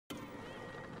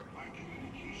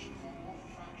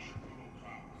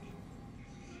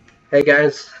Hey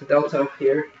guys, Delta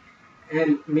here,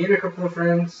 and me and a couple of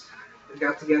friends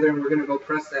got together and we're going to go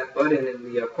press that button in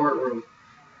the courtroom.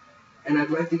 And I'd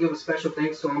like to give a special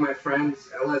thanks to all my friends,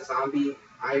 LSxzombies,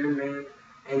 IRONMA,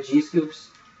 and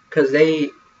Gscoops, because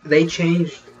they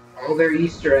changed all their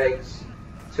Easter eggs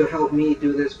to help me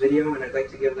do this video, and I'd like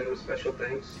to give them a special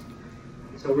thanks.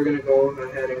 So we're going to go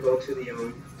ahead and go to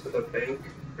the bank,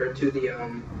 or to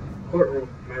the courtroom,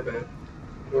 my bad.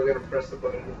 We're going to press the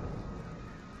button.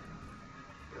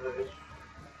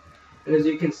 And as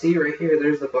you can see right here,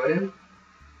 there's the button,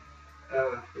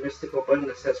 mystical button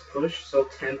that says push. So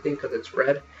tempting because it's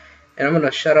red. And I'm gonna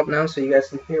shut up now so you guys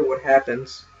can hear what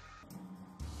happens.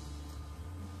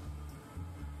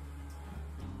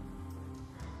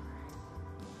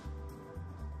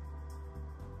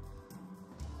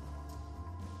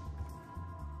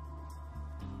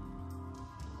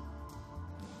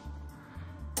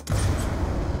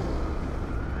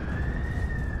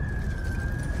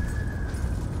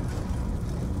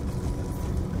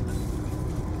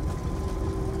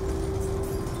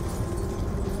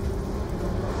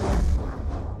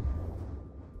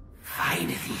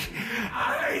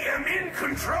 I am in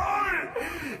control!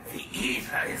 The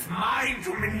ether is mine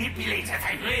to manipulate as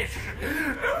I wish.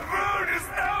 The world is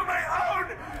now my own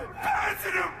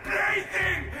personal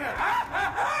plaything!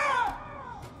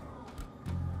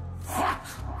 What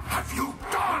have you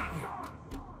done?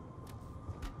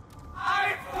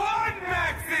 I've won,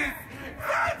 Maxis!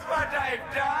 That's what I've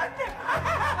done!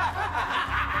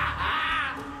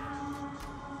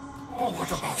 Oh,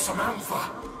 what about Samantha?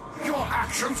 Your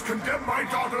actions condemn my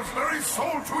daughter's very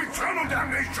soul to eternal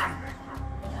damnation.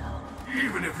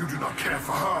 Even if you do not care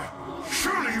for her,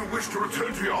 surely you wish to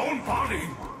return to your own body.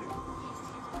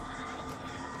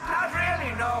 Not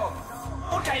really, no.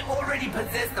 Don't I already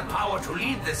possess the power to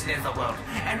leave this netherworld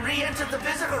and re-enter the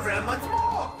physical realm once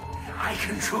more? I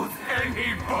can choose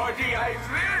anybody I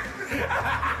will.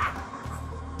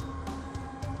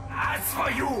 As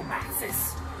for you,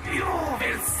 Maxis, you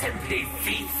will simply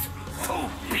cease to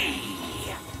be.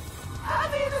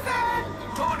 Auf Wiedersehen,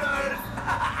 Toodles!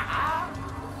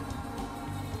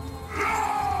 No!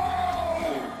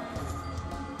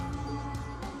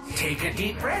 Take a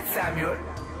deep breath, Samuel.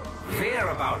 We're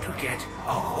about to get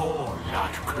a whole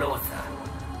lot closer.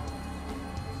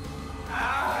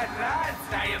 At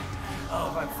last I am...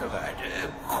 Oh, what's the word?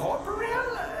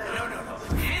 Corporeal? No.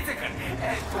 Physical.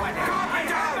 Whatever. I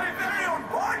have my very own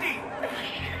body!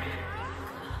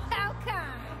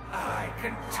 I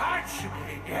can touch,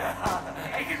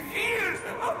 I can feel,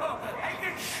 I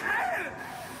can smell.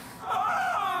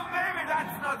 Oh, maybe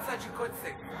that's not such a good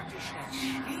thing. What is that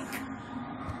speak?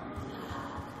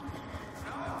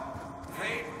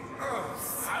 Wait,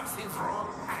 something's wrong.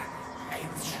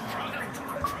 I'm struggling to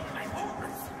control my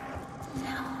movements.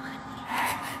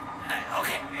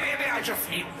 Okay, maybe I just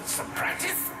need some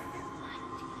practice.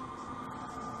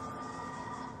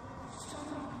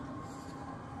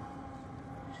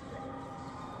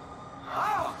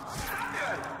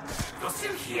 You're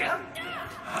still here?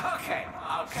 Okay.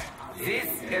 This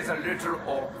is a little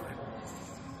awkward.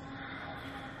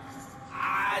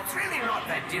 It's really not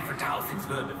that different to how things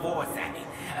were before, Sammy.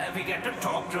 We get to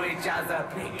talk to each other,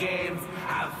 play games,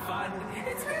 have fun.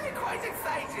 It's really quite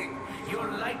exciting.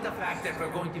 You'll like the fact that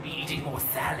we're going to be eating more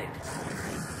salad.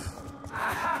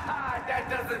 That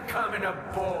doesn't come in a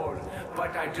bowl,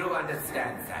 but I do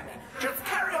understand, Sammy. Just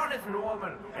carry on as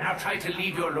normal, and I'll try to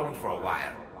leave you alone for a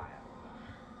while.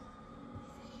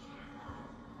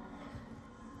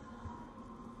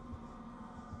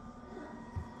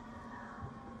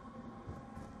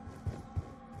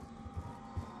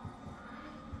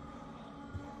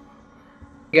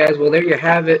 Guys, well there you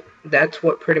have it. That's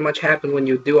what pretty much happened when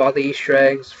you do all the Easter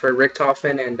eggs for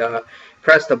Richtofen and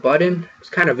press the button. It's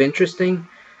kind of interesting.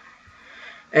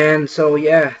 And so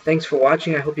yeah, thanks for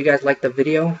watching. I hope you guys liked the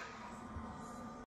video.